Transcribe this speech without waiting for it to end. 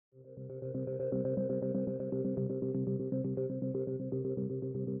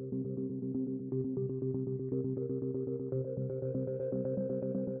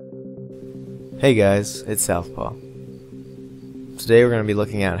Hey guys, it's Southpaw. Today we're going to be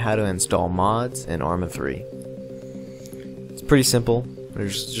looking at how to install mods in Arma 3. It's pretty simple.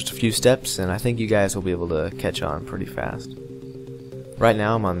 There's just a few steps and I think you guys will be able to catch on pretty fast. Right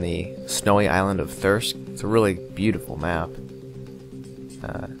now I'm on the snowy island of Thirsk. It's a really beautiful map.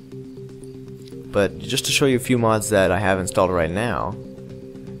 But just to show you a few mods that I have installed right now,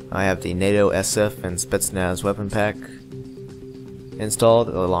 I have the NATO SF and Spetsnaz weapon pack installed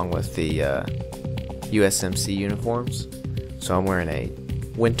along with the USMC uniforms. So I'm wearing a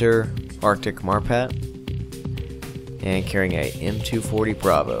winter Arctic Marpat and carrying a M240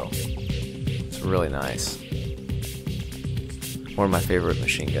 Bravo. It's really nice. One of my favorite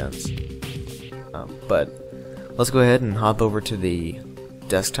machine guns. But let's go ahead and hop over to the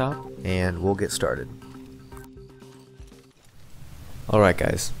desktop and we'll get started. Alright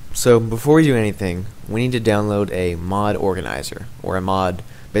guys, so before we do anything, we need to download a mod organizer, or a mod,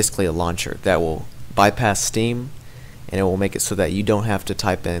 basically a launcher, that will bypass Steam, and it will make it so that you don't have to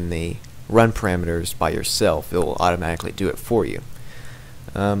type in the run parameters by yourself. It will automatically do it for you.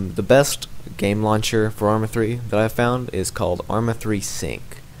 The best game launcher for Arma 3 that I've found is called Arma 3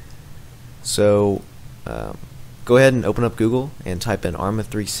 Sync. So go ahead and open up Google and type in Arma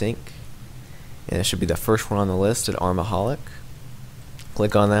 3 Sync, and it should be the first one on the list at Armaholic.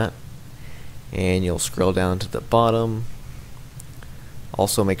 Click on that and you'll scroll down to the bottom.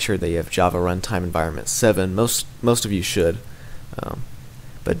 Also make sure that you have Java Runtime Environment 7. Most of you should,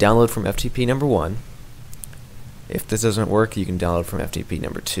 but download from FTP number 1. If this doesn't work, you can download from FTP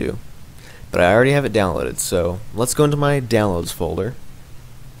number 2, but I already have it downloaded, so let's go into my downloads folder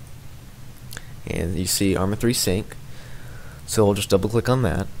and you see Arma 3 Sync, so we'll just double click on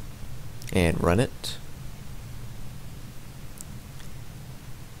that and run it.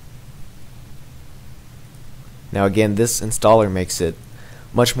 Now again, this installer makes it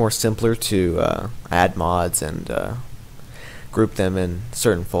much more simpler to add mods and group them in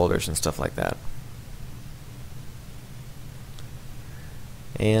certain folders and stuff like that.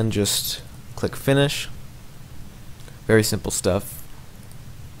 And just click finish. Very simple stuff.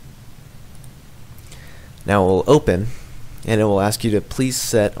 Now it will open and it will ask you to please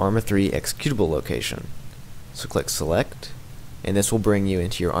set Arma 3 executable location. So click select and this will bring you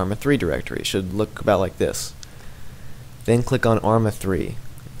into your Arma 3 directory. It should look about like this. Then click on Arma 3,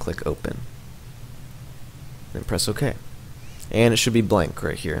 click open, then press OK, and it should be blank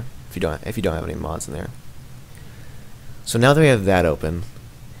right here if you don't have any mods in there. So now that we have that open,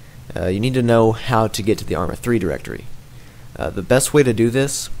 you need to know how to get to the Arma 3 directory. The best way to do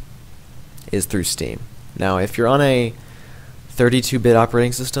this is through Steam. Now, if you're on a 32-bit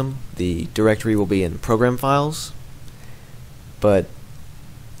operating system, the directory will be in program files, but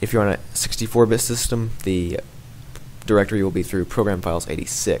if you're on a 64-bit system, the directory will be through program files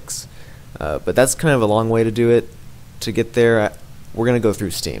 86. But that's kind of a long way to do it. To get there, we're going to go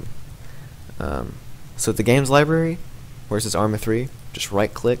through Steam. So at the games library, where it says Arma 3, just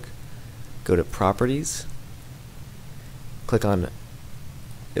right click, go to properties, click on,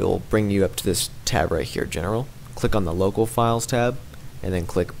 it will bring you up to this tab right here, general. Click on the local files tab and then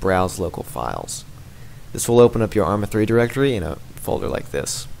click browse local files. This will open up your Arma 3 directory in a folder like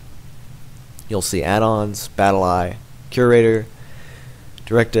this. You'll see add-ons, BattleEye, Curator,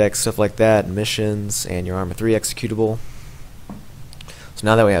 DirectX, stuff like that, missions, and your Arma 3 executable. So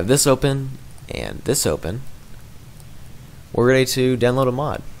now that we have this open and this open, we're ready to download a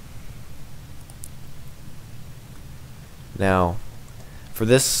mod. Now, for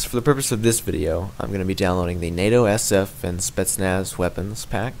the purpose of this video, I'm going to be downloading the NATO SF and Spetsnaz weapons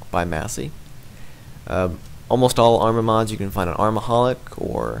pack by Massey. Almost all Arma mods you can find on Armaholic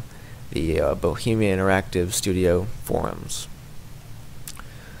or the Bohemia Interactive Studio forums.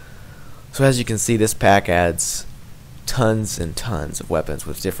 So as you can see, this pack adds tons and tons of weapons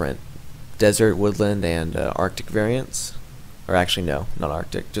with different desert, woodland, and Arctic variants. Or actually no, not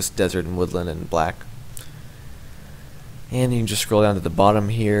Arctic, just desert and woodland and black. And you can just scroll down to the bottom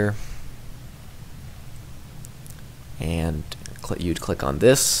here and you'd click on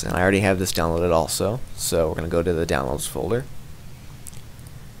this, and I already have this downloaded also, so we're going to go to the downloads folder.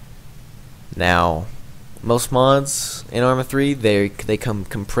 Now, most mods in Arma 3, they come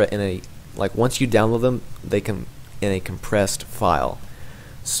in a, like, once you download them, they come in a compressed file.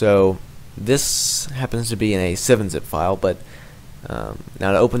 So this happens to be in a 7-zip file, but now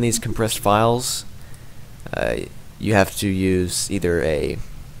to open these compressed files, you have to use either a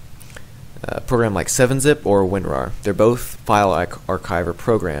program like 7-zip or WinRAR. They're both file archiver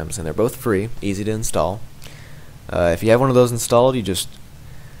programs, and they're both free, easy to install. If you have one of those installed, you just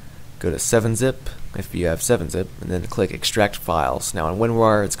Go to 7-zip if you have 7-zip, and then click extract files. Now on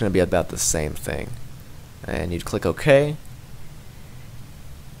WinRAR it's going to be about the same thing. And you'd click OK.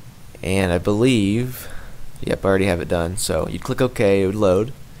 And I believe, yep, I already have it done. So you'd click OK, it would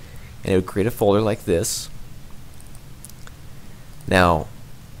load, and it would create a folder like this. Now,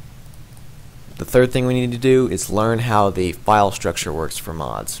 the third thing we need to do is learn how the file structure works for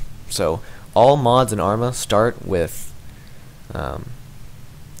mods. So all mods in Arma start with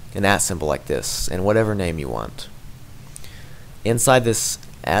an @ symbol like this, and whatever name you want. Inside this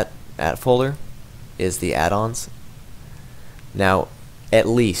 @ folder is the add-ons. Now, at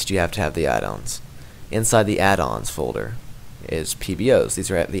least you have to have the add-ons. Inside the add-ons folder is PBOs. These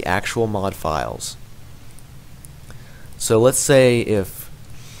are the actual mod files. So let's say if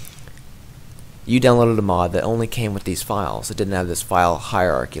you downloaded a mod that only came with these files, it didn't have this file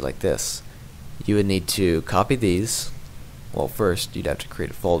hierarchy like this, you would need to copy these. Well, first you'd have to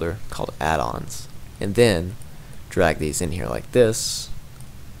create a folder called add-ons, and then drag these in here like this.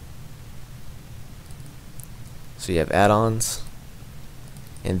 So you have add-ons,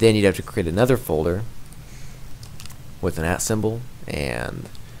 and then you'd have to create another folder with an @ symbol and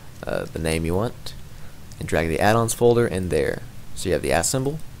the name you want, and drag the add-ons folder in there. So you have the @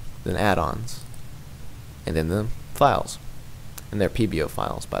 symbol, then add-ons, and then the files, and they're PBO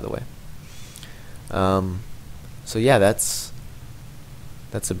files, by the way. So yeah, that's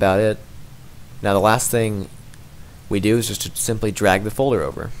about it. Now the last thing we do is just to simply drag the folder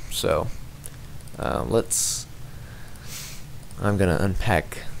over. So I'm gonna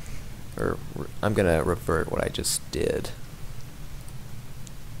unpack, or I'm gonna revert what I just did.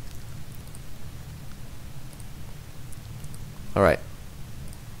 Alright,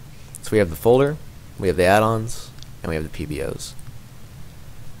 so we have the folder, we have the add-ons, and we have the PBOs.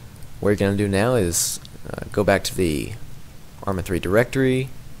 What you're going to do now is go back to the Arma 3 directory,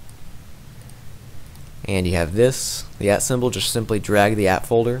 and you have this, the @ symbol. Just simply drag the @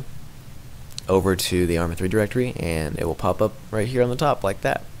 folder over to the Arma 3 directory, and it will pop up right here on the top like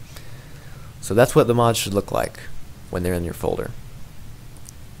that. So that's what the mods should look like when they're in your folder.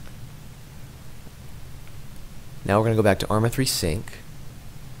 Now we're going to go back to Arma 3 Sync,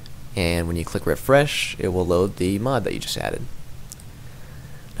 and when you click refresh, it will load the mod that you just added.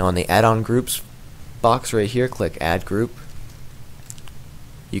 Now on the add-on groups box right here, click add group.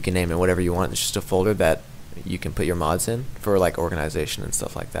 You can name it whatever you want. It's just a folder that you can put your mods in for like organization and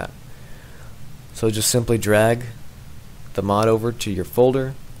stuff like that. So just simply drag the mod over to your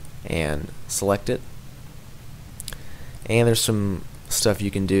folder and select it. And there's some stuff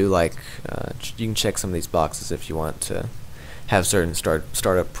you can do, like you can check some of these boxes if you want to have certain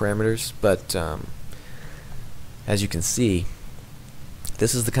startup parameters, but as you can see,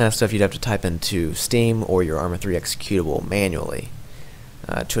 this is the kind of stuff you'd have to type into Steam or your Arma 3 executable manually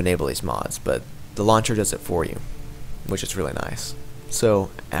to enable these mods, but the launcher does it for you, which is really nice. So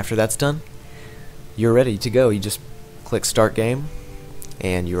after that's done, you're ready to go. You just click start game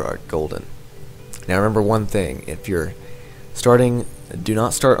and you are golden. Now remember one thing: if you're starting, do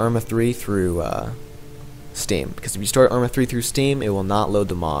not start Arma 3 through Steam, because if you start Arma 3 through Steam, it will not load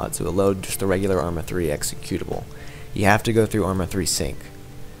the mods. It will load just the regular Arma 3 executable. You have to go through Arma 3 Sync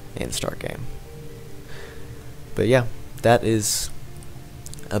and start game. But yeah, that is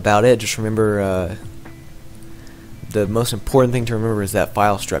about it. Just remember, the most important thing to remember is that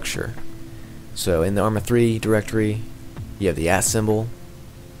file structure. So in the Arma 3 directory, you have the @ symbol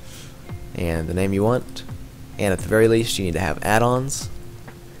and the name you want, and at the very least you need to have add-ons,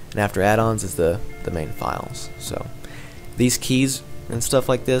 and after add-ons is the main files. So these keys and stuff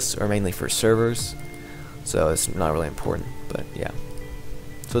like this are mainly for servers, so it's not really important, but yeah.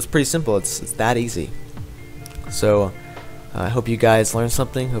 So it's pretty simple. It's that easy. So I hope you guys learned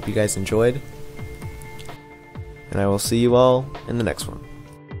something. Hope you guys enjoyed, and I will see you all in the next one.